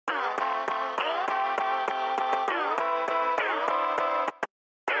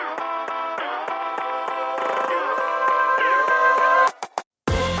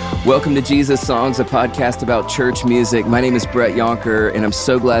Welcome to Jesus Songs, a podcast about church music. My name is Brett Yonker, and I'm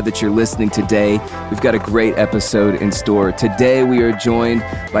so glad that you're listening today. We've got a great episode in store. Today, we are joined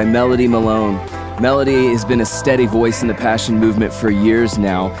by Melodie Malone. Melodie has been a steady voice in the Passion movement for years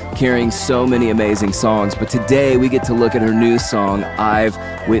now, carrying so many amazing songs. But today, we get to look at her new song, I've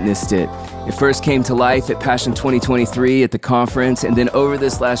Witnessed It. It first came to life at Passion 2023 at the conference, and then over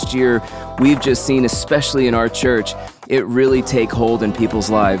this last year, we've just seen, especially in our church, it really take hold in people's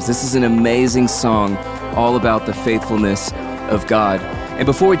lives. This is an amazing song all about the faithfulness of God. And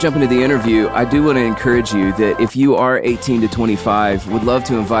before we jump into the interview, I do want to encourage you that if you are 18 to 25, would love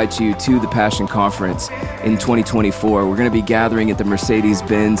to invite you to the Passion Conference in 2024. We're going to be gathering at the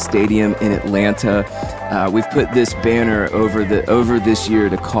Mercedes-Benz Stadium in Atlanta. We've put this banner over this year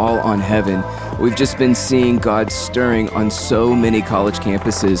to call on heaven. We've just been seeing God stirring on so many college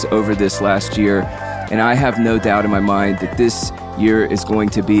campuses over this last year. And I have no doubt in my mind that this year is going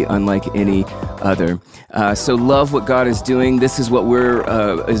to be unlike any other. So love what God is doing. This is what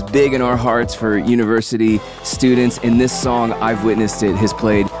is big in our hearts for university students. And this song, I've Witnessed It, has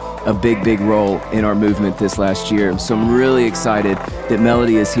played a big role in our movement this last year. So I'm really excited that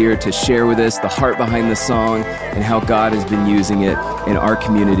Melodie is here to share with us the heart behind the song and how God has been using it in our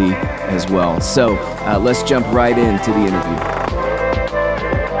community as well. So let's jump right into the interview.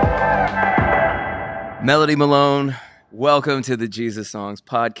 Melodie Malone, welcome to the Jesus Songs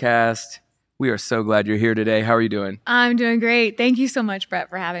podcast. We are so glad you're here today. How are you doing? I'm doing great. Thank you so much, Brett,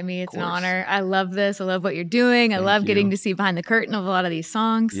 for having me. It's an honor. I love this. I love what you're doing. I love getting to see behind the curtain of a lot of these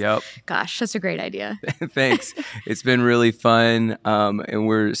songs. Yep. Gosh, such a great idea. Thanks. It's been really fun, and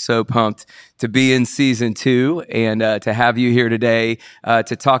we're so pumped to be in season 2 and to have you here today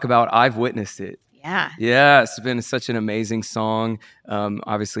to talk about I've Witnessed It. Yeah, it's been such an amazing song,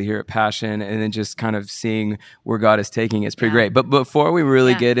 obviously here at Passion, and then just kind of seeing where God is taking it's pretty great. But before we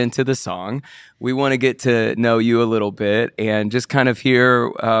really get into the song, we want to get to know you a little bit and just kind of hear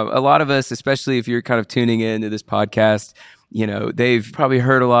a lot of us, especially if you're kind of tuning into this podcast, you know, they've probably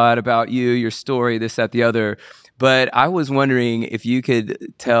heard a lot about you, your story, this, that, the other. But I was wondering if you could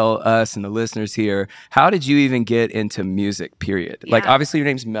tell us and the listeners here, how did you even get into music, period? Yeah. Like, obviously, your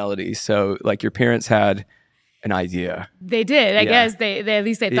name's Melodie, so, like, your parents had an idea. They did. I guess they at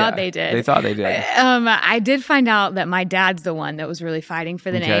least they thought they did. They thought they did. I did find out that my dad's the one that was really fighting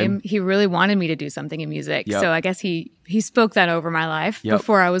for the name. He really wanted me to do something in music. Yep. So I guess he spoke that over my life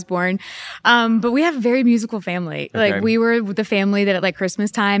before I was born. But we have a very musical family. Okay. Like, we were the family that at like Christmas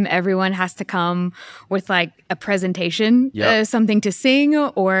time, everyone has to come with like a presentation, something to sing,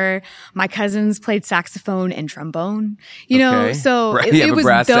 or my cousins played saxophone and trombone, you know? So it was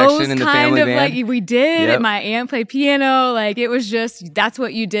those kind of like, we did. Yep. My aunt played piano. Like, it was just, that's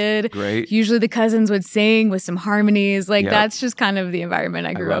what you did. Great. Usually the cousins would sing with some harmonies. Like, that's just kind of the environment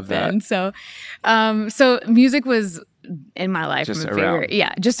I grew up in. So music was in my life just from a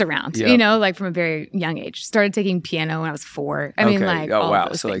around. Just around, you know, like from a very young age. Started taking piano when I was 4. I mean, like, oh, all wow. of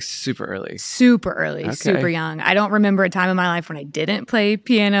those So things. like super early, super young. I don't remember a time in my life when I didn't play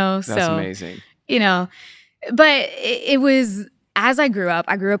piano. That's amazing. You know, but it was, as I grew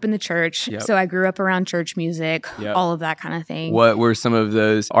up in the church. Yep. So I grew up around church music, all of that kind of thing. What were some of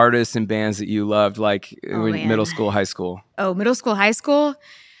those artists and bands that you loved, like in middle school, high school? Oh, middle school, high school?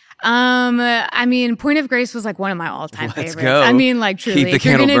 I mean, Point of Grace was like one of my all-time favorites. Go. I mean, like, truly, if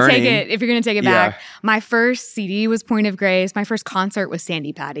you're gonna take it back, my first CD was Point of Grace. My first concert was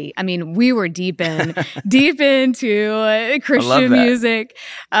Sandy Patty. I mean, we were deep into Christian music.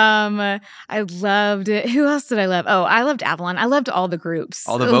 I loved it. Who else did I love? Oh, I loved Avalon. I loved all the groups.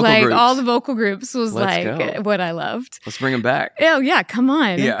 All the vocal groups. All the vocal groups was go. What I loved. Let's bring them back. Oh yeah, come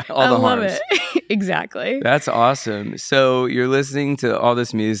on. Yeah, all the love harms. it. Exactly. That's awesome. So you're listening to all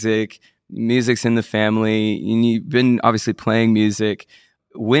this music. Music's in the family, and you've been obviously playing music.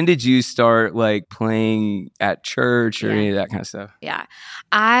 When did you start like playing at church or any of that kind of stuff? Yeah,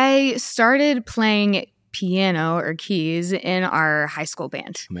 I started playing piano or keys in our high school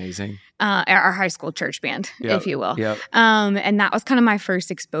band. Amazing. Our high school church band, if you will. Yep. And that was kind of my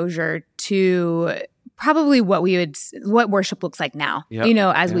first exposure to probably what worship looks like now, you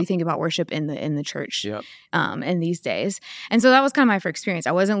know, as we think about worship in the church in these days. And so that was kind of my first experience.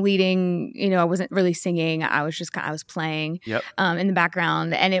 I wasn't leading, you know, I wasn't really singing. I was playing in the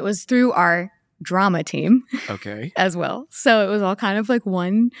background, and it was through our drama team as well. So it was all kind of like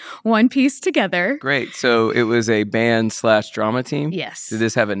one piece together. Great. So it was a band/drama team? Yes. Did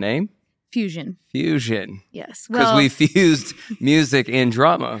this have a name? Fusion. Because Yes. Well, we fused music and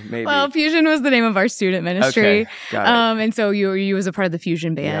drama, maybe. Well, Fusion was the name of our student ministry. Okay, got it. And so you was a part of the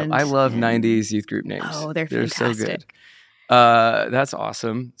Fusion band. Yeah, I love 90s youth group names. Oh, they're fantastic. So good. That's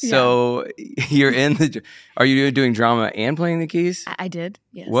awesome. So are you doing drama and playing the keys? I did,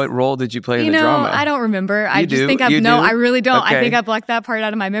 yes. What role did you play in the drama? I don't remember. I really don't. Okay. I think I blocked that part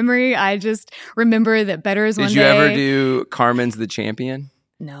out of my memory. I just remember that Better Is One Day. Did you ever do Carmen's the Champion?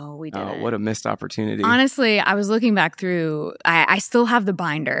 No, we didn't. Oh, what a missed opportunity. Honestly, I was looking back through, I still have the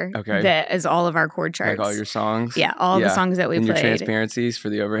binder that is all of our chord charts. Like all your songs? Yeah, all the songs that we and played. And your transparencies for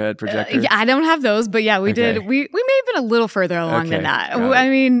the overhead projector? Yeah, I don't have those, but yeah, we did. We may have been a little further along than that. I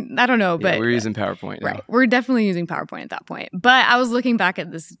mean, I don't know, but... we're using PowerPoint now. Right, we're definitely using PowerPoint at that point. But I was looking back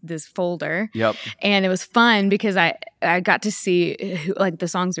at this folder, and it was fun because I got to see the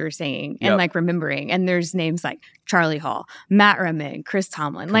songs we were singing and remembering. And there's names like Charlie Hall, Matt Redman, Chris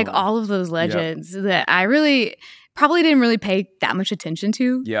Tomlin, all of those legends that I really probably didn't really pay that much attention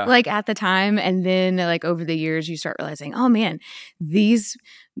to at the time. And then over the years, you start realizing, oh man, these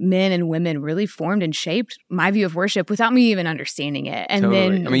men and women really formed and shaped my view of worship without me even understanding it. And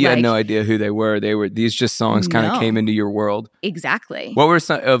then, I mean, you had no idea who they were. These just songs kind of came into your world. Exactly. What were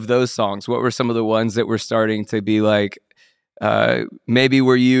some of those songs? What were some of the ones that were starting to be maybe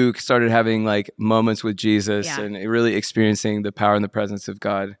where you started having moments with Jesus and really experiencing the power and the presence of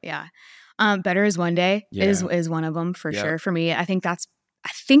God? Yeah. Better Is One Day is one of them for sure for me. I think that's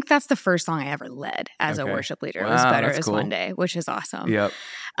the first song I ever led as a worship leader. It was Better Is One Day, which is awesome. Yep.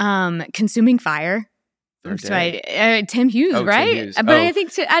 Consuming Fire. By Tim Hughes, right? Tim Hughes. But I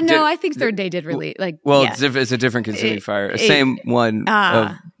think I think Third Day did really it's a different Consuming Fire. Same one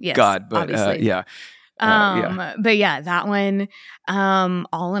of God, but obviously. But yeah, that one,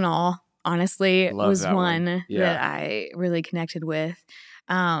 all in all, honestly, was one that I really connected with.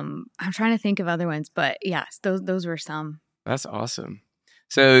 I'm trying to think of other ones, but yes, those were some. That's awesome.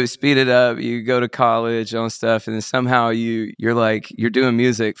 So speed it up. You go to college and stuff, and then somehow you're doing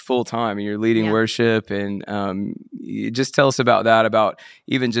music full time, and you're leading worship, and you just tell us about that, about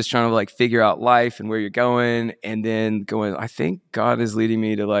even just trying to figure out life and where you're going, and then going, I think God is leading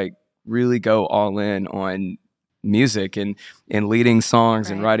me to really go all in on music and leading songs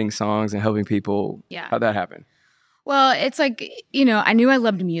and writing songs and helping people. Yeah. How'd that happen? Well, it's I knew I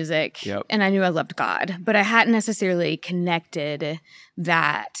loved music and I knew I loved God, but I hadn't necessarily connected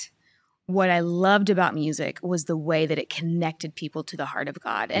that what I loved about music was the way that it connected people to the heart of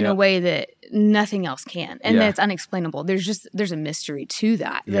God in a way that nothing else can. And that's unexplainable. There's a mystery to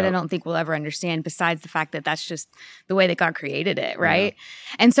that I don't think we'll ever understand, besides the fact that that's just the way that God created it, right?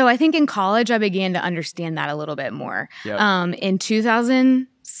 Yeah. And so I think in college I began to understand that a little bit more. In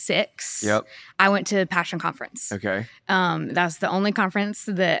 2006, I went to Passion Conference. Okay. That's the only conference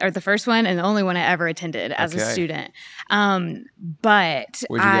or the first one and the only one I ever attended as a student. But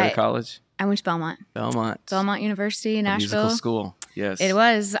where'd you go to college? I went to Belmont. Belmont University in Nashville. Musical school. Yes. It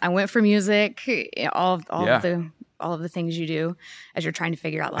was. I went for music, all of the things you do as you're trying to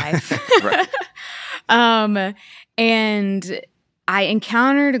figure out life. And I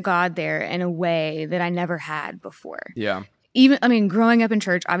encountered God there in a way that I never had before. Yeah. Growing up in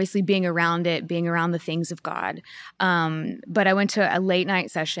church, obviously being around the things of God. But I went to a late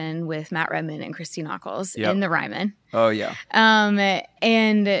night session with Matt Redman and Christy Nockels in the Ryman. Oh, yeah.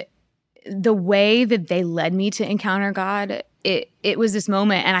 And the way that they led me to encounter God, it was this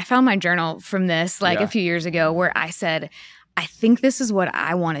moment. And I found my journal from this a few years ago where I said, I think this is what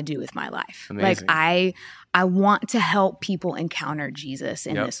I want to do with my life. Amazing. I want to help people encounter Jesus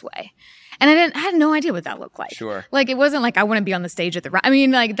in this way. And I had no idea what that looked like. Sure. It wasn't I want to be on the stage at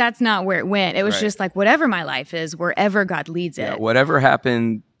the that's not where it went. It was just whatever my life is, wherever God leads it. Whatever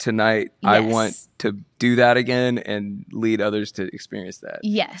happened tonight, I want to do that again and lead others to experience that.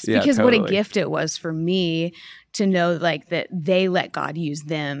 Yes, because totally. What a gift it was for me to know that they let God use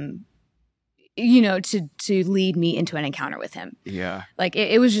them, to lead me into an encounter with him. Yeah.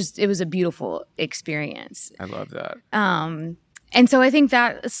 It was a beautiful experience. I love that. And so I think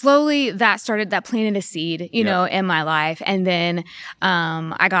that slowly that planted a seed, in my life. And then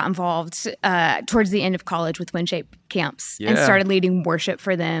I got involved towards the end of college with WindShape camps and started leading worship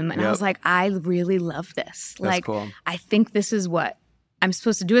for them. And I was like, I really love this. That's cool. I think this is what I'm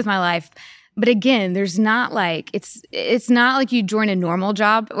supposed to do with my life. But again, there's not it's not like you join a normal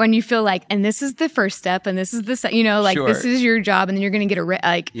job when you feel and this is the first step and this is the sure. This is your job and then you're going to get a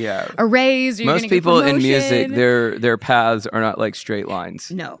raise. Or most people in music, their paths are not straight lines.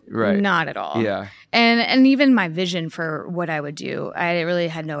 No, right, not at all. Yeah, and even my vision for what I would do, I really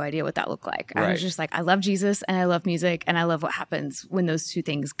had no idea what that looked like. Right. I was just I love Jesus and I love music and I love what happens when those two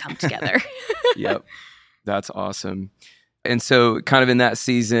things come together. Yep, that's awesome. And so kind of in that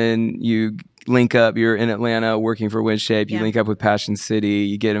season, you link up. You're in Atlanta working for WindShape. You link up with Passion City.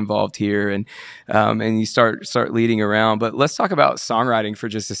 You get involved here, and you start leading around. But let's talk about songwriting for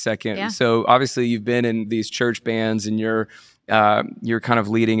just a second. Yeah. So obviously you've been in these church bands, and you're kind of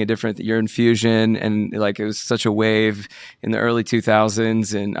leading you're in Fusion, and like it was such a wave in the early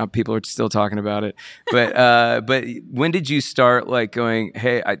 2000s, and people are still talking about it. But when did you start like going,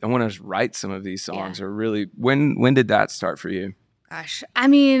 hey, I want to write some of these songs? Or really, when did that start for you? Gosh, I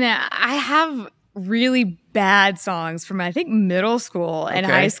mean, I have really bad songs from I think middle school and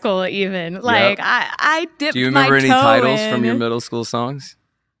high school even. Like I dipped my toe in. Do you remember any titles from your middle school songs?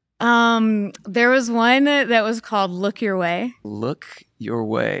 There was one that was called "Look Your Way." Look Your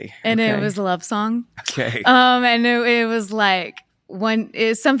Way, and it was a love song. Okay. And it was like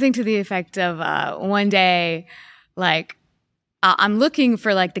it's something to the effect of one day, like I'm looking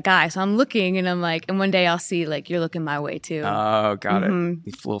for like the guy, so I'm looking, and I'm like, and one day I'll see like you're looking my way too. Oh, got it. A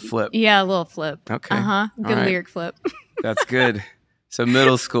little flip. Yeah, a little flip. Okay. Good lyric flip. That's good. So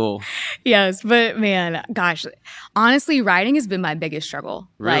middle school. Yes, but man, gosh, honestly, writing has been my biggest struggle.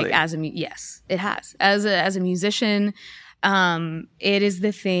 Really? Like yes, it has. As a musician, it is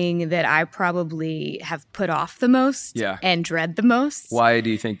the thing that I probably have put off the most and dread the most. Why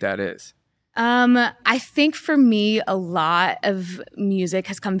do you think that is? I think for me, a lot of music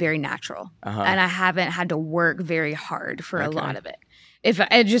has come very natural, and I haven't had to work very hard for a lot of it.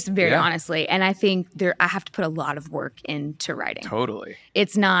 Just very honestly, and I think I have to put a lot of work into writing. Totally,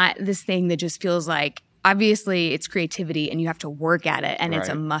 it's not this thing that just feels like. Obviously, it's creativity, and you have to work at it, and it's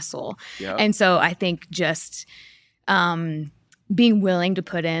a muscle. Yep. And so I think just being willing to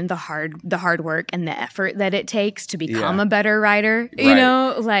put in the hard work and the effort that it takes to become a better writer, you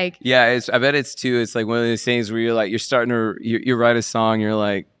know, like I bet it's like one of those things where you're like you write a song, you're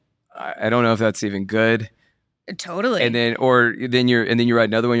like, I don't know if that's even good. Totally. And then you write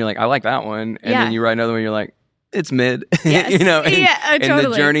another one, you're like, I like that one, and then you write another one, you're like, it's mid. Yes. You know, totally.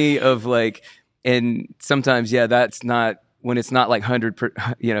 And the journey of like, and sometimes that's not when it's not like hitting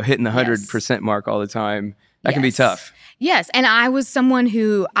the 100% mark all the time. That can be tough. Yes, and I was someone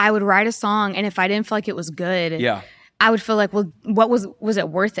who I would write a song, and if I didn't feel like it was good, I would feel like, well, what was it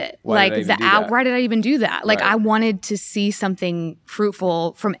worth it? Why did I even do that? Like I wanted to see something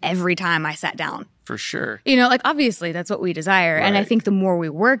fruitful from every time I sat down. For sure. You know, like obviously that's what we desire. Right. And I think the more we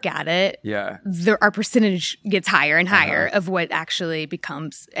work at it, our percentage gets higher and higher of what actually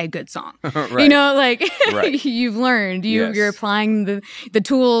becomes a good song. You know, like you've learned, you're applying the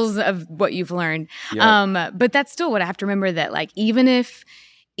tools of what you've learned. Yep. But that's still what I have to remember, that like, even if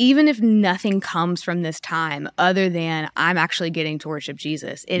nothing comes from this time other than I'm actually getting to worship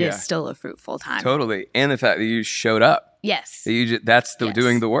Jesus, it is still a fruitful time. Totally. And the fact that you showed up. Yes. That's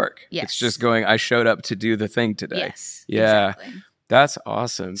doing the work. Yes. It's just going, I showed up to do the thing today. Yes. Yeah. Exactly. That's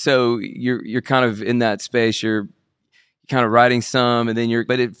awesome. So you're kind of in that space. You're kind of writing some, and then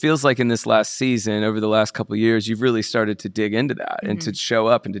but it feels like in this last season, over the last couple of years, you've really started to dig into that and to show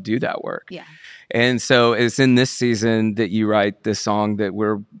up and to do that work. Yeah. And so it's in this season that you write this song that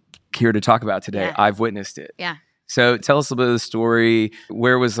we're here to talk about today. I've Witnessed It. Yeah. So tell us a bit of the story.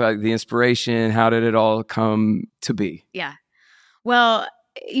 Where was the inspiration? How did it all come to be? Yeah. Well,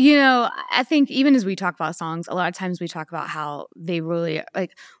 you know, I think even as we talk about songs, a lot of times we talk about how they really,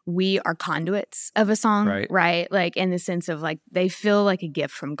 like, we are conduits of a song, right? Like in the sense of like, they feel like a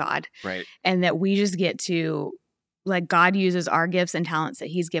gift from God. Right. And that we just get to, like, God uses our gifts and talents that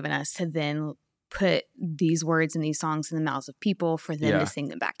he's given us to then put these words and these songs in the mouths of people for them to sing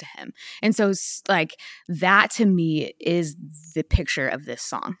them back to him. And so like that to me is the picture of this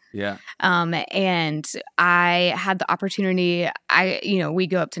song. Yeah. And I had the opportunity, we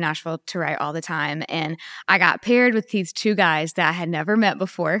go up to Nashville to write all the time, and I got paired with these two guys that I had never met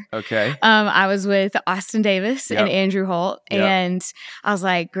before. Okay. I was with Austin Davis and Andrew Holt, and I was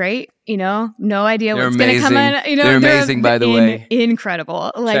like, great. No idea what's going to come in. They're amazing, by the way.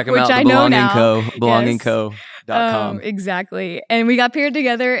 Incredible. Like, check them which out, I know now. belongingco.com. Exactly. And we got paired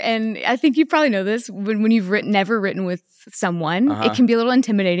together, and I think you probably know this, when you've never written with someone, it can be a little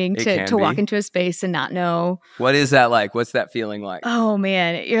intimidating to walk into a space and not know. What is that like? What's that feeling like? Oh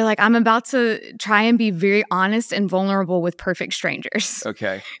man, you're like, I'm about to try and be very honest and vulnerable with perfect strangers.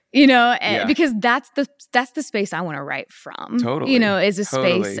 Okay. Because that's the space I want to write from. Totally. Is a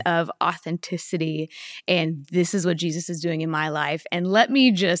space of authenticity, and this is what Jesus is doing in my life, and let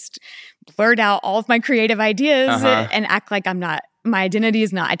me just blurt out all of my creative ideas and act like my identity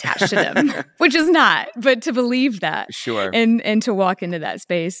is not attached to them, which is not, but to believe that. Sure. And to walk into that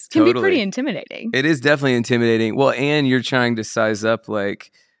space can be pretty intimidating. It is definitely intimidating. Well, and you're trying to size up,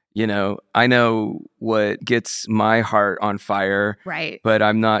 like, I know what gets my heart on fire, right? But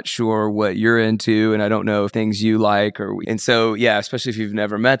I'm not sure what you're into, and I don't know things you like, and so especially if you've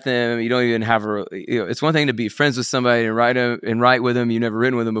never met them, you don't even have it's one thing to be friends with somebody and write with them. You've never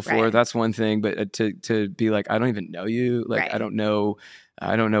written with them before. Right. That's one thing, but to be like, I don't even know you, like right. I don't know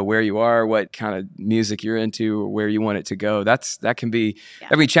where you are, what kind of music you're into, or where you want it to go. That can be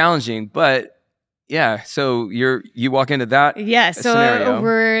challenging, but. Yeah, so you walk into that scenario.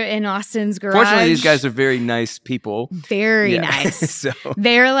 We're in Austin's garage. Fortunately, these guys are very nice people. Very nice. So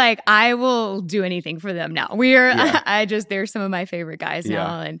they're like, I will do anything for them now. They're some of my favorite guys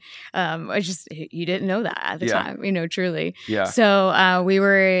now, and you didn't know that at the time, truly. Yeah. So we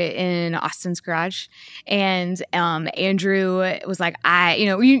were in Austin's garage, and Andrew was like,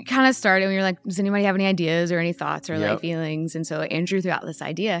 we kind of started, and we were like, does anybody have any ideas or any thoughts or like feelings? And so Andrew threw out this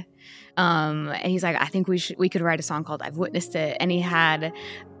idea. And he's like, I think we could write a song called "I've Witnessed It," and he had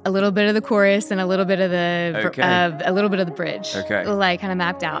a little bit of the chorus and a little bit of the bridge, like kind of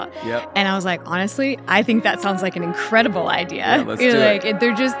mapped out. Yep. And I was like, honestly, I think that sounds like an incredible idea. Yeah, let's do it.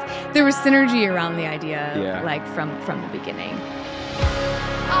 There was synergy around the idea, like from the beginning.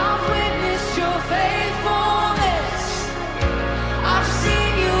 I've witnessed your faithfulness. I've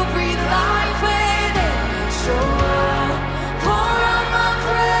seen you breathe life within. So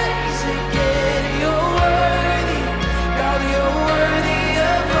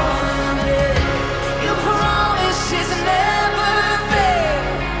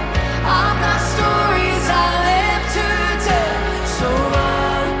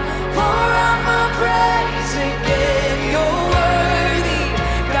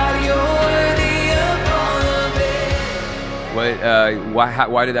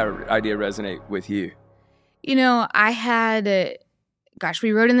why did that idea resonate with you? We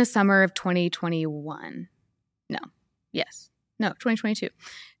wrote in the summer of 2021. 2022.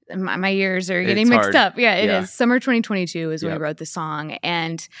 My years are getting mixed up. Yeah, it is. Summer 2022 is when we wrote the song.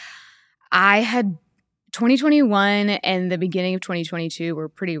 And I had 2021 and the beginning of 2022 were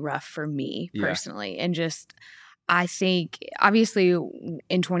pretty rough for me personally. And I think, obviously,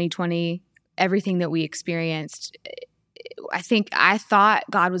 in 2020, everything that we experienced, I thought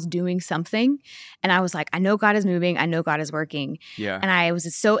God was doing something, and I was like, I know God is moving. I know God is working. Yeah. And I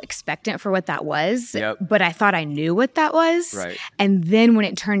was so expectant for what that was, yep. but I thought I knew what that was. Right. And then when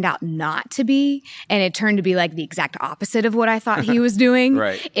it turned out not to be, and it turned to be like the exact opposite of what I thought he was doing,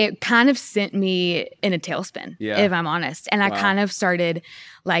 right. It kind of sent me in a tailspin, if I'm honest. And I kind of started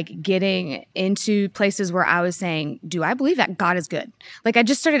like getting into places where I was saying, do I believe that God is good? Like I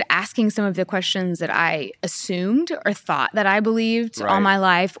just started asking some of the questions that I assumed or thought that I believed all my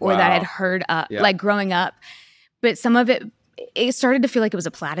life or that I had heard like growing up. But some of it started to feel like it was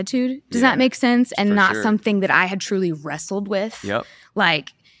a platitude. Does that make sense? And not something that I had truly wrestled with. Yep.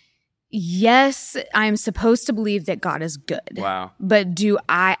 Like, yes, I'm supposed to believe that God is good. Wow. But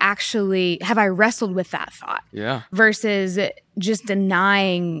have I wrestled with that thought? Yeah. Versus just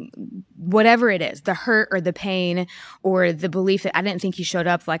denying whatever it is, the hurt or the pain or the belief that I didn't think he showed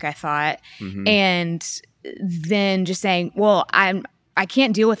up like I thought. Mm-hmm. And then just saying, well, I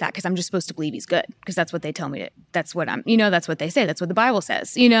can't deal with that because I'm just supposed to believe he's good because that's what they tell me. That's what that's what they say. That's what the Bible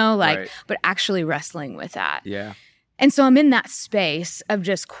says, but actually wrestling with that. Yeah. And so I'm in that space of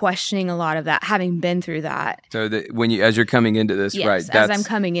just questioning a lot of that, having been through that. So as you're coming into this, yes, as I'm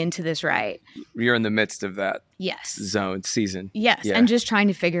coming into this, you're in the midst of that season. Yes, and just trying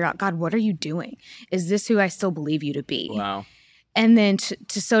to figure out, God, what are you doing? Is this who I still believe you to be? Wow. And then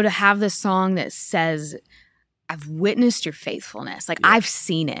to have this song that says, I've witnessed your faithfulness. Like I've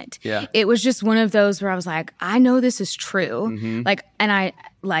seen it. Yeah. It was just one of those where I was like, I know this is true. Mm-hmm.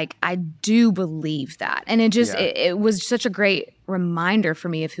 I do believe that. And it was such a great reminder for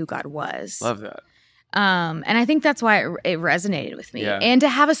me of who God was. Love that. And I think that's why it resonated with me. Yeah. And to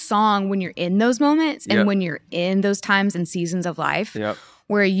have a song when you're in those moments and when you're in those times and seasons of life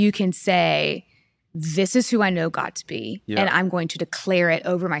where you can say, this is who I know God to be, and I'm going to declare it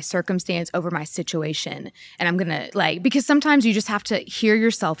over my circumstance, over my situation. And I'm going to because sometimes you just have to hear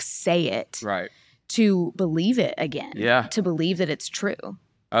yourself say it to believe it again, to believe that it's true.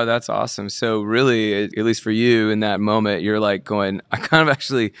 Oh, that's awesome. So really, at least for you in that moment, you're like going, I kind of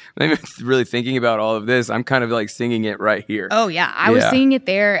actually, maybe really thinking about all of this, I'm kind of like singing it right here. Oh yeah. I was singing it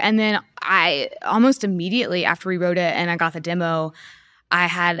there. And then I almost immediately after we wrote it and I got the demo, I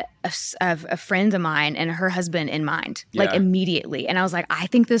had a friend of mine and her husband in mind, like immediately. And I was like, I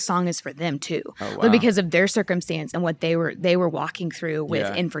think this song is for them too. Oh, wow. Because of their circumstance and what they were walking through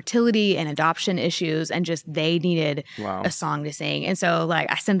with infertility and adoption issues, and just they needed a song to sing. And so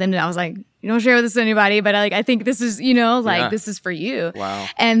like I sent them, I was like, you don't share this with anybody, but I think this is, this is for you. Wow.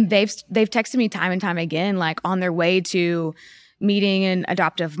 And they've texted me time and time again, like on their way to meeting an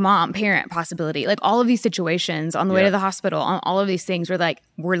adoptive parent possibility, like all of these situations on the way to the hospital, on all of these things,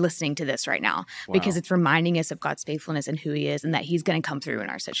 we're listening to this right now because it's reminding us of God's faithfulness and who he is and that he's going to come through in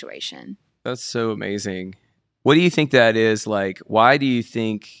our situation. That's so amazing. What do you think that is like? Why do you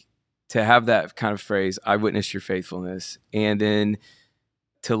think to have that kind of phrase, I witnessed your faithfulness, and then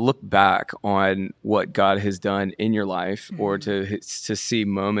to look back on what God has done in your life, or to see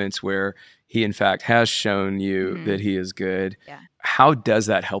moments where he in fact has shown you that he is good. Yeah. How does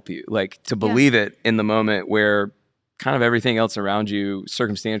that help you? Like to believe it in the moment where kind of everything else around you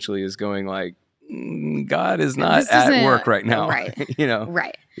circumstantially is going like, God is not at work right now. Right.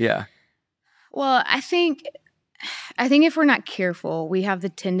 Right. Yeah. Well, I think if we're not careful, we have the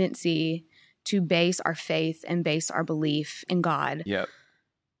tendency to base our faith and base our belief in God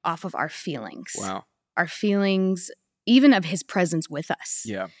off of our feelings. Wow. Our feelings, even of his presence with us.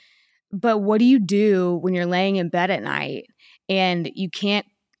 Yeah. But what do you do when you're laying in bed at night and you can't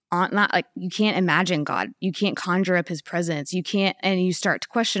imagine God, you can't conjure up his presence, and you start to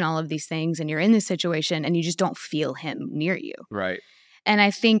question all of these things, and you're in this situation and you just don't feel him near you. Right. And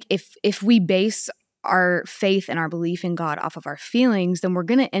I think if we base our faith and our belief in God off of our feelings, then we're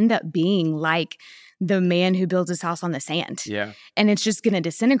going to end up being like the man who builds his house on the sand. Yeah. And it's just going to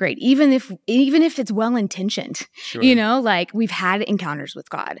disintegrate, even if it's well-intentioned. Sure. Like we've had encounters with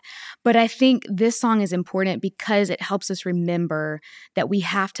God. But I think this song is important because it helps us remember that we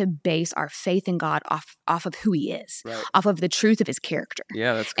have to base our faith in God off of who he is, off of the truth of his character.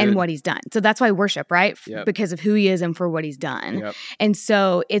 Yeah, that's good. And what he's done. So that's why worship, right? Yep. Because of who he is and for what he's done. Yep. And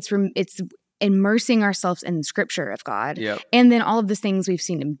so it's immersing ourselves in the scripture of God. Yep. And then all of the things we've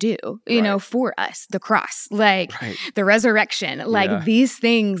seen him do, for us, the cross, the resurrection, these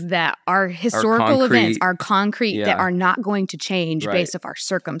things that are historical events, are concrete, that are not going to change based off our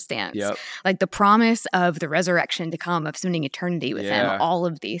circumstance. Yep. Like the promise of the resurrection to come, of spending eternity with him, all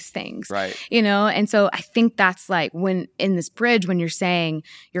of these things. Right. And so I think that's like when in this bridge, when you're saying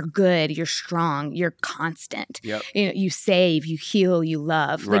you're good, you're strong, you're constant, you save, you heal, you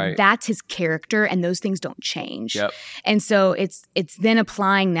love, like that's his character. And those things don't change. Yep. And so it's then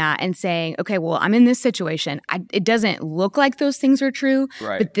applying that and saying, okay, well, I'm in this situation. It doesn't look like those things are true,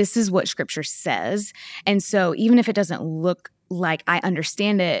 but this is what scripture says. And so even if it doesn't look like I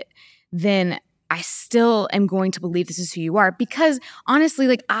understand it, then I still am going to believe this is who you are. Because honestly,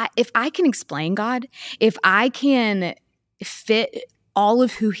 like if I can explain God, if I can fit all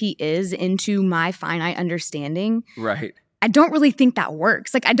of who he is into my finite understanding, I don't really think that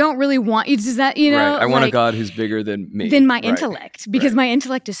works. Like, I don't really want you to do that, Right. I want a God who's bigger than me. Than my intellect, because my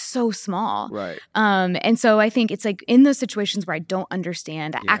intellect is so small. Right. And so I think it's like in those situations where I don't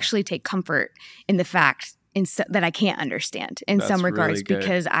understand, I actually take comfort in the fact that I can't understand in some regards, really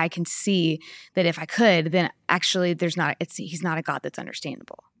because I can see that if I could, then actually he's not a God that's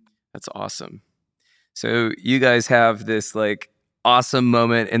understandable. That's awesome. So you guys have this like awesome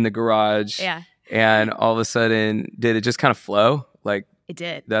moment in the garage. Yeah. And all of a sudden, did it just kind of flow? Like it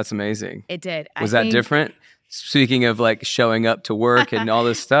did. That's amazing. It did. Was that different? Speaking of like showing up to work and all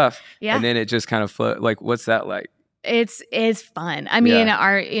this stuff, and then it just kind of flowed. Like, what's that like? It's fun. I mean,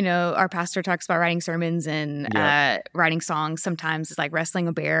 our pastor talks about writing sermons and writing songs. Sometimes it's like wrestling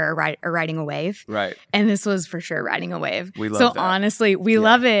a bear or riding a wave. Right. And this was for sure riding a wave. We love that. Honestly, we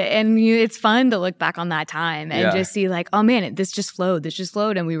love it. And it's fun to look back on that time and just see like, oh man, this just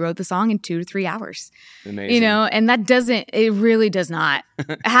flowed. And we wrote the song in 2 to 3 hours. Amazing. And it really does not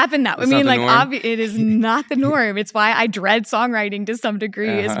happen that way. I mean, like it is not the norm. It's why I dread songwriting to some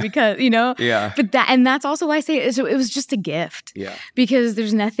degree is because, but that's also why I say it was just a gift. Yeah. Because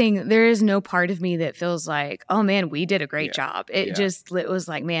there is no part of me that feels like, oh man, we did a great job. It was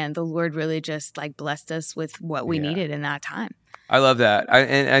like, man, the Lord really just like blessed us with what we needed in that time. I love that.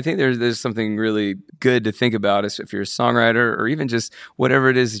 And I think there's something really good to think about if you're a songwriter or even just whatever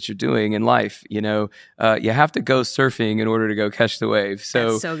it is that you're doing in life. You have to go surfing in order to go catch the wave.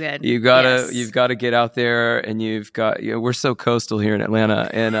 So, that's so good. You've got to get out there, and you've got, we're so coastal here in Atlanta,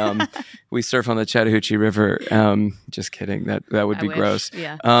 and we surf on the Chattahoochee River. Just kidding. That would be gross.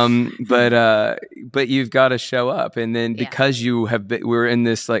 Yeah. But you've got to show up, and then because we're in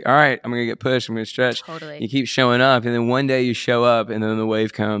this like, all right, I'm going to get pushed, I'm going to stretch. Totally. You keep showing up, and then one day you show up, and then the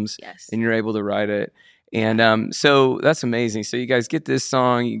wave comes, and you're able to ride it. And so that's amazing. So you guys get this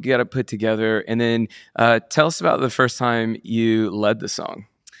song, you got to put together, and then tell us about the first time you led the song.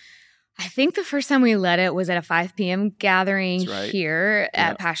 I think the first time we led it was at a 5 p.m. gathering here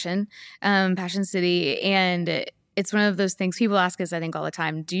at Passion City. And it's one of those things people ask us, I think, all the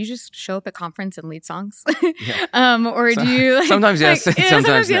time. Do you just show up at conference and lead songs? Or do you like, sometimes yes,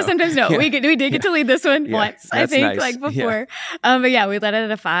 sometimes no. Yes, sometimes no. Yeah. We did get to lead this one once, I think, nice. like before. But yeah, we led it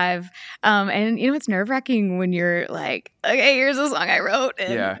at a 5. And it's nerve-wracking when you're like, okay, here's a song I wrote.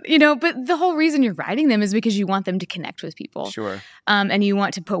 And, but the whole reason you're writing them is because you want them to connect with people. Sure. And you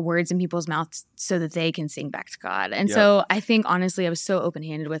want to put words in people's mouths so that they can sing back to God. And so I think, honestly, I was so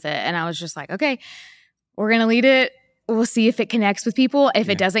open-handed with it. And I was just like, okay, we're going to lead it. We'll see if it connects with people. If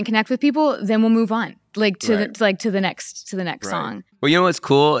it doesn't connect with people, then we'll move on, to the next song. Well, you know what's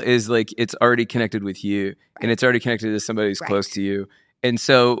cool is like it's already connected with you, and it's already connected to somebody who's close to you. And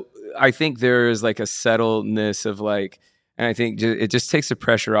so I think there is like a settledness of like, and I think it just takes the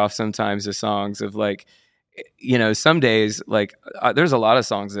pressure off sometimes the songs of like, some days, like there's a lot of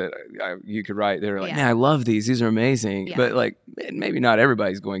songs that you could write that are like, man, I love these. These are amazing. Yeah. But like, maybe not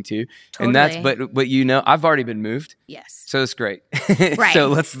everybody's going to. Totally. And that's, but I've already been moved. Yes. So it's great. Right. So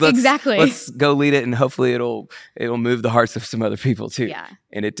let's go lead it, and hopefully it'll move the hearts of some other people too. Yeah.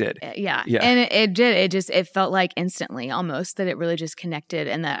 And it did. Yeah. And it did. It felt like instantly almost that it really just connected,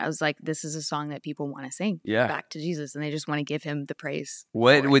 and that I was like, this is a song that people want to sing back to Jesus, and they just want to give him the praise.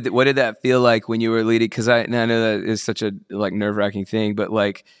 What did that feel like when you were leading? Because I know that is such a like nerve-wracking thing, but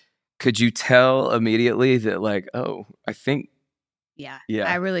like, could you tell immediately that like, oh, I think. Yeah,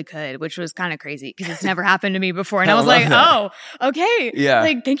 I really could, which was kind of crazy because it's never happened to me before. And I was like, oh, okay. Yeah.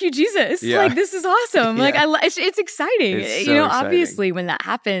 Like, thank you, Jesus. Yeah. Like, this is awesome. Like, it's exciting. It's so exciting. Obviously when that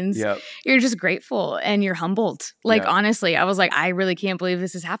happens, you're just grateful and you're humbled. Like, honestly, I was like, I really can't believe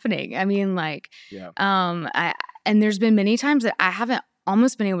this is happening. I mean, like, and there's been many times that I haven't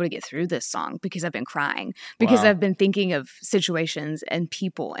almost been able to get through this song because I've been crying, because I've been thinking of situations and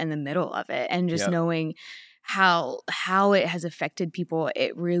people in the middle of it, and just knowing how it has affected people.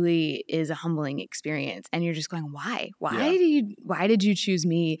 It really is a humbling experience, and you're just going, why did you choose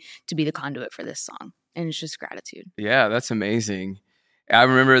me to be the conduit for this song? And it's just gratitude. Yeah, that's amazing. I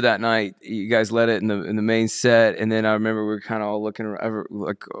remember that night you guys led it in the main set, and then I remember we were kind of all looking around,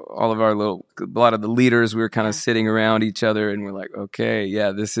 like all of a lot of the leaders, we were kind of sitting around each other, and we're like, okay,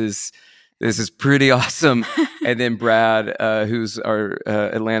 this is pretty awesome. And then Brad, who's our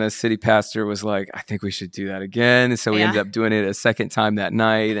Atlanta city pastor, was like, I think we should do that again. And so we ended up doing it a second time that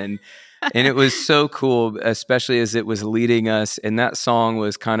night. And it was so cool, especially as it was leading us. And that song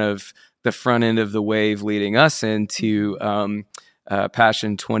was kind of the front end of the wave leading us into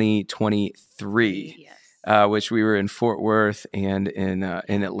Passion 2023, which we were in Fort Worth and in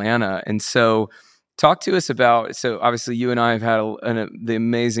Atlanta. And so talk to us about, so obviously you and I have had the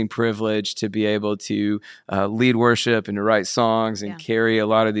amazing privilege to be able to lead worship and to write songs and carry a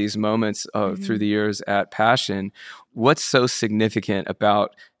lot of these moments through the years at Passion. What's so significant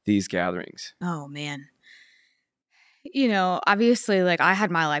about these gatherings? Oh, man. Obviously, like, I had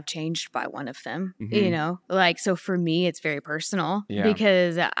my life changed by one of them, like, so for me, it's very personal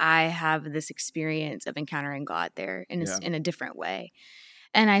because I have this experience of encountering God there in a different way.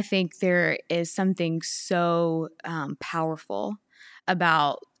 And I think there is something so powerful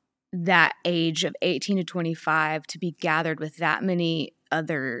about that age of 18 to 25 to be gathered with that many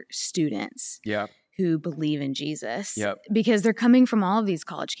other students who believe in Jesus. Because they're coming from all of these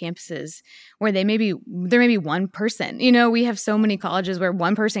college campuses where there may be one person. We have so many colleges where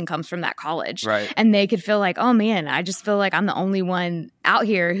one person comes from that college. Right. And they could feel like, oh man, I just feel like I'm the only one out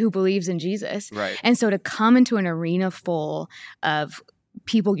here who believes in Jesus. Right. And so to come into an arena full of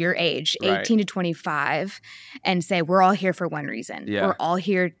people your age, 18 to 25, and say, we're all here for one reason. We're all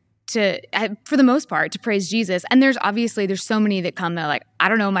here to, for the most part, to praise Jesus. And there's so many that come that are like, I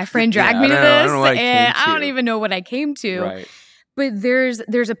don't know, my friend dragged me to this, and I don't even know what I came to. Right. But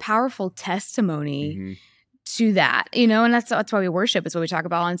there's a powerful testimony to that, and that's why we worship. It's what we talk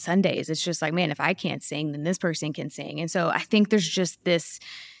about on Sundays. It's just like, man, if I can't sing, then this person can sing. And so I think there's just this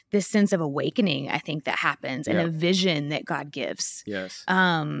sense of awakening, I think, that happens, and a vision that God gives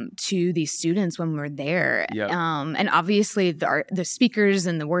to these students when we're there. And obviously the speakers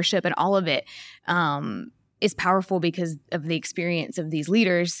and the worship and all of it is powerful because of the experience of these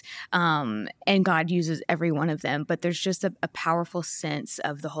leaders, and God uses every one of them. But there's just a powerful sense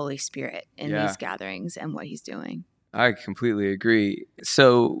of the Holy Spirit in these gatherings and what he's doing. I completely agree.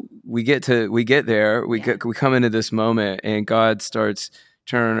 So we get there, we come into this moment, and God starts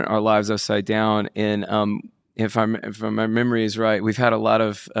turn our lives upside down. And if my memory is right, we've had a lot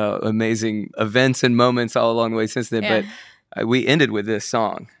of amazing events and moments all along the way since then. But we ended with this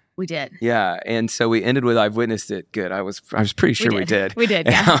song. We did. Yeah. And so we ended with I've Witnessed It. Good. I was pretty sure we did. We did,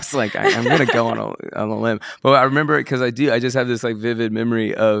 yeah. And I was like, I'm going to go on a limb. But I remember it because I just have this like vivid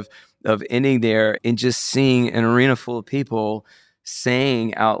memory of ending there and just seeing an arena full of people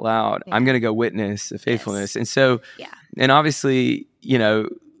saying out loud, I'm going to go witness the faithfulness. Yes. And so, and obviously,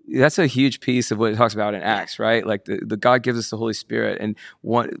 that's a huge piece of what it talks about in Acts, right? Like the God gives us the Holy Spirit, and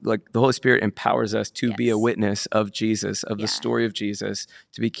the Holy Spirit empowers us to be a witness of Jesus, of the story of Jesus,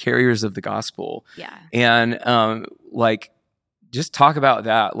 to be carriers of the gospel. Yeah. And just talk about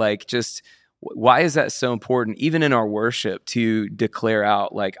that. Like, just why is that so important, even in our worship, to declare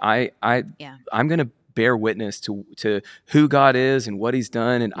out like I'm going to bear witness to who God is and what He's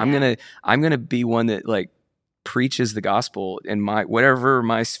done, and I'm gonna be one that like preaches the gospel in whatever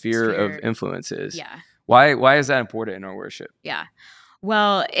my sphere of influence is. Yeah. Why is that important in our worship? Yeah.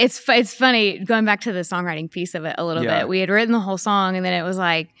 Well, it's funny going back to the songwriting piece of it a little bit. We had written the whole song, and then it was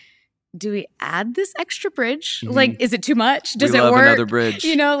like, do we add this extra bridge? Mm-hmm. Like, is it too much? Does it work? Another bridge.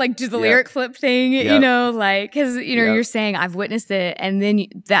 Like do the lyric flip thing, because, you're saying I've witnessed it. And then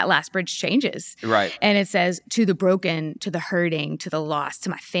that last bridge changes. Right. And it says to the broken, to the hurting, to the lost, to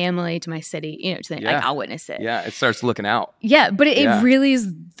my family, to my city, like I'll witness it. Yeah. It starts looking out. Yeah. But it really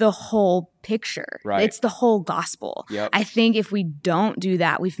is the whole picture. Right. It's the whole gospel. Yep. I think if we don't do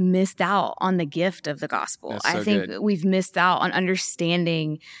that, we've missed out on the gift of the gospel. That's so I think good. We've missed out on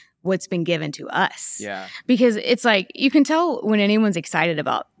understanding what's been given to us. Yeah. Because it's like, you can tell when anyone's excited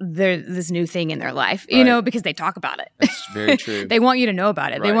about this new thing in their life, because they talk about it. That's very true. They want you to know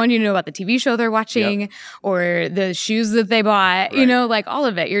about it. Right. They want you to know about the TV show they're watching or the shoes that they bought, like all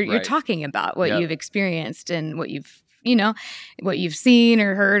of it. You're talking about what you've experienced and what you've what you've seen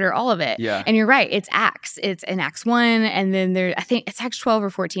or heard or all of it. Yeah. And you're right. It's Acts. It's in Acts 1. And then I think it's Acts 12 or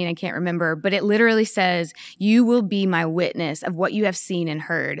 14. I can't remember. But it literally says, you will be my witness of what you have seen and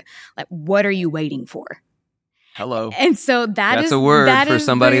heard. Like, what are you waiting for? Hello. And so that's a word for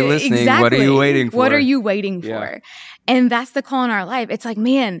somebody listening. Exactly. What are you waiting for? What are you waiting for? And that's the call in our life. It's like,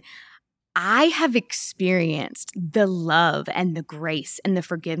 man, I have experienced the love and the grace and the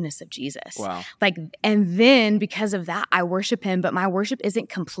forgiveness of Jesus. Wow. And then because of that, I worship Him, but my worship isn't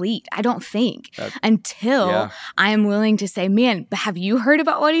complete, I don't think, until I am willing to say, man, have you heard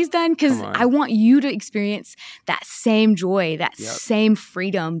about what He's done? Because I want you to experience that same joy, that same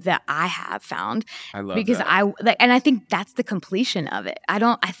freedom that I have found. I love because that. And I think that's the completion of it.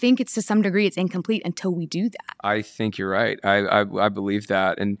 I think it's to some degree it's incomplete until we do that. I think you're right. I believe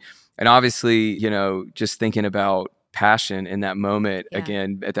that. And obviously, just thinking about passion in that moment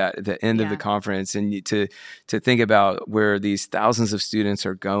again at the end of the conference, and to think about where these thousands of students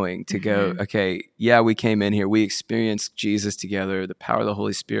are going to go, okay, we came in here, we experienced Jesus together, the power of the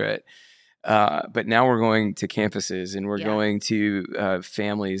Holy Spirit. But now we're going to campuses, and we're going to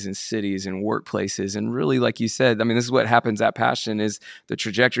families and cities and workplaces. And really, like you said, I mean, this is what happens at Passion, is the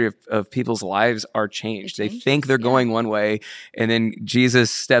trajectory of people's lives are changed. They think they're going one way, and then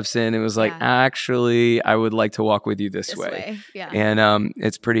Jesus steps in and was like, actually, I would like to walk with you this way. Yeah. And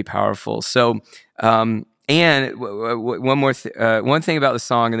it's pretty powerful. So, and one thing about the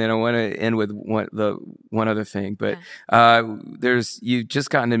song, and then I want to end with one other thing. But you've just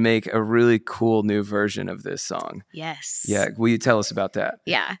gotten to make a really cool new version of this song. Yes. Yeah. Will you tell us about that?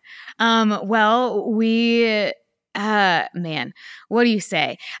 Yeah. Well, we. Man, what do you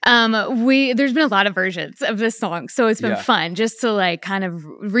say? There's been a lot of versions of this song, so it's been fun just to like kind of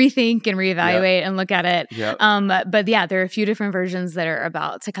rethink and reevaluate and look at it. Yep. But there are a few different versions that are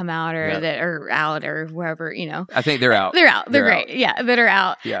about to come out or that are out or wherever, I think they're out. They're out. They're great. Out. Yeah, that are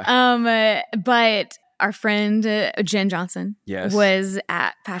out. Yeah. But our friend Jen Johnson was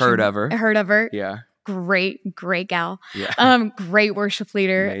at Passion. Heard of her. Yeah. Great gal. Yeah. Great worship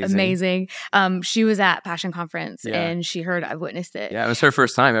leader. Amazing. She was at Passion Conference and she heard I've Witnessed It. Yeah, it was her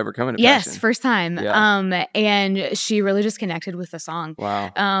first time ever coming to Passion. Yes, first time. Yeah. And she really just connected with the song.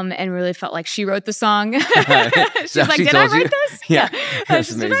 Wow. And really felt like she wrote the song. She's like, did I write this? Yeah.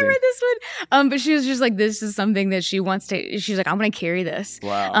 Did I write this one? But she was just like, this is something that she wants to, she's like, I'm going to carry this.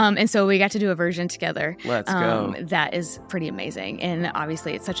 Wow. And so we got to do a version together. Let's go. That is pretty amazing. And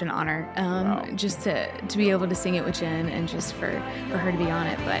obviously it's such an honor just to be able to sing it with Jen and just for her to be on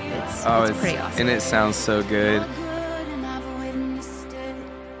it, but it's pretty awesome. And it sounds so good.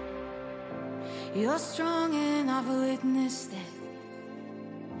 You're strong and I've witnessed it.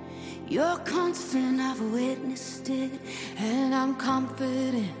 You're constant, I've witnessed it. And I'm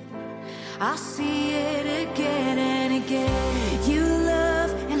confident I'll see it again and again. You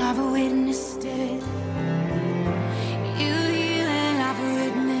love and I've witnessed it.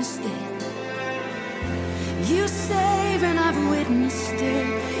 You save and I've witnessed it,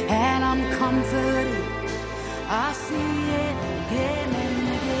 and I'm comforted. I see it again and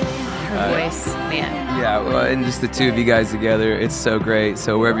again. Her voice, man. Yeah, well, and just the two of you guys together, it's so great.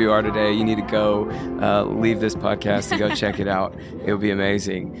 So wherever you are today, you need to go leave this podcast and go check it out. It'll be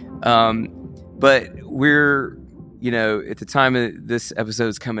amazing. But we're, at the time of this episode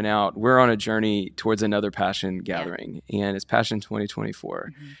is coming out, we're on a journey towards another Passion gathering, and it's Passion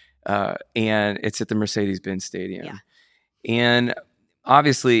 2024. And it's at the Mercedes-Benz Stadium. Yeah. And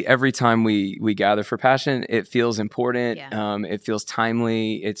obviously, every time we gather for Passion, it feels important. Yeah. It feels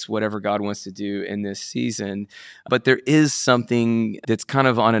timely. It's whatever God wants to do in this season. But there is something that's kind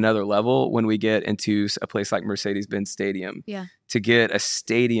of on another level when we get into a place like Mercedes-Benz Stadium. Yeah. To get a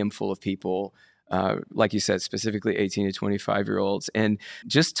stadium full of people, like you said, specifically 18 to 25-year-olds, and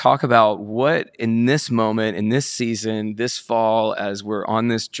just talk about what in this moment, in this season, this fall, as we're on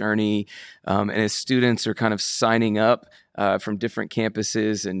this journey, and as students are kind of signing up from different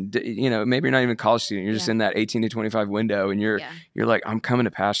campuses, and maybe you're not even a college student, you're just in that 18 to 25 window, and you're like, I'm coming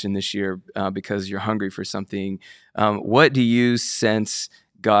to Passion this year because you're hungry for something. What do you sense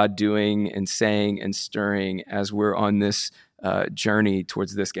God doing and saying and stirring as we're on this journey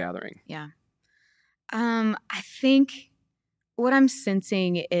towards this gathering? Yeah. I think what I'm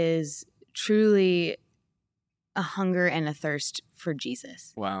sensing is truly a hunger and a thirst for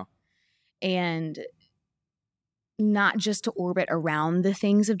Jesus. Wow. And not just to orbit around the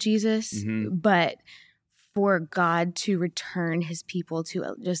things of Jesus, but for God to return his people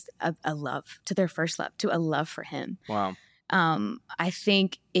to just a love, to their first love, to a love for him. Wow. I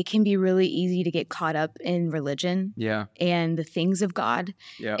think it can be really easy to get caught up in religion and the things of God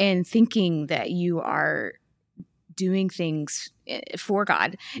and thinking that you are doing things for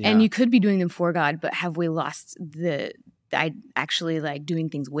God. And you could be doing them for God, but have we lost the actually like doing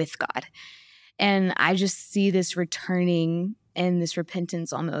things with God? And I just see this returning and this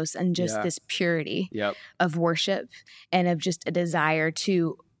repentance almost, and just this purity of worship and of just a desire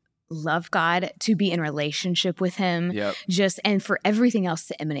to love God, to be in relationship with him, and for everything else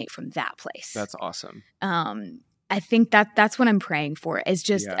to emanate from that place. That's awesome. I think that's what I'm praying for, is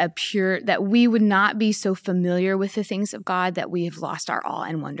just a pure, that we would not be so familiar with the things of God that we have lost our awe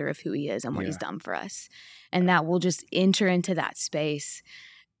and wonder of who he is and what he's done for us. And that we'll just enter into that space.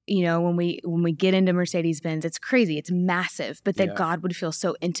 When we get into Mercedes-Benz, it's crazy, it's massive, but that God would feel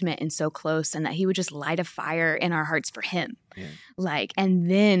so intimate and so close, and that he would just light a fire in our hearts for him.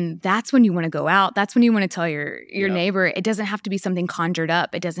 And then that's when you want to go out. That's when you want to tell your neighbor. It doesn't have to be something conjured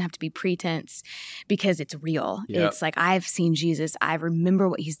up. It doesn't have to be pretense, because it's real. It's like, I've seen Jesus. I remember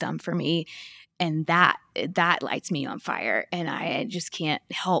what he's done for me. And that lights me on fire, and I just can't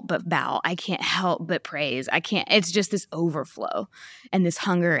help but bow. I can't help but praise. It's just this overflow and this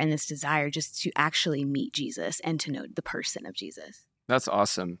hunger and this desire just to actually meet Jesus and to know the person of Jesus. That's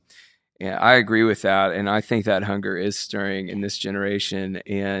awesome. Yeah, I agree with that. And I think that hunger is stirring in this generation.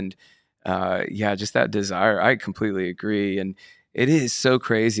 And just that desire, I completely agree. And it is so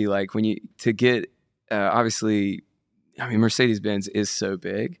crazy. Like obviously, Mercedes-Benz is so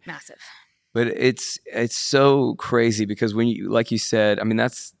big. Massive. But it's so crazy, because when you, like you said,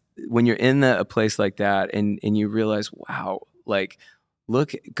 that's when you're in a place like that, and you realize, wow, like,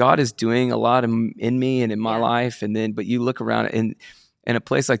 look, God is doing a lot in me and in my life. But you look around, and in a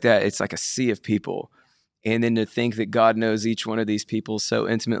place like that, it's like a sea of people. And then to think that God knows each one of these people so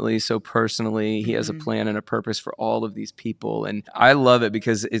intimately, so personally, he has a plan and a purpose for all of these people. And I love it,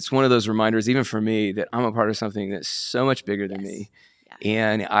 because it's one of those reminders, even for me, that I'm a part of something that's so much bigger than me.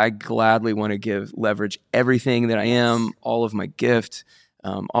 And I gladly want to leverage everything that I am, all of my gift,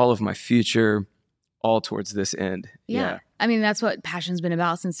 all of my future, all towards this end. Yeah. That's what Passion's been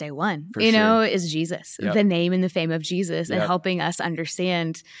about since day one, is Jesus, the name and the fame of Jesus, and helping us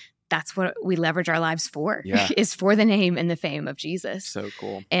understand that's what we leverage our lives for, is for the name and the fame of Jesus. So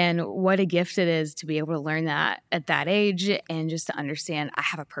cool. And what a gift it is to be able to learn that at that age, and just to understand I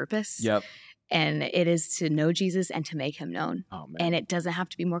have a purpose. And it is to know Jesus and to make him known. Oh, man. And it doesn't have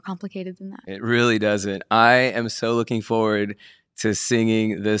to be more complicated than that. It really doesn't. I am so looking forward to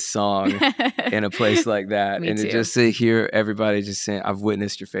singing this song in a place like that. And just to hear everybody just saying, I've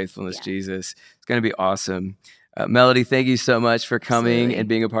witnessed your faithfulness, Jesus. It's going to be awesome. Melodie, thank you so much for coming and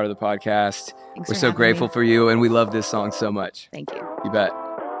being a part of the podcast. We're so grateful for you, and we love this song so much. Thank you. You bet.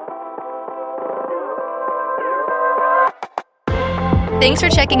 Thanks for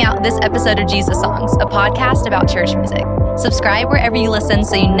checking out this episode of Jesus Songs, a podcast about church music. Subscribe wherever you listen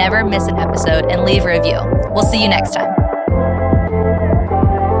so you never miss an episode, and leave a review. We'll see you next time.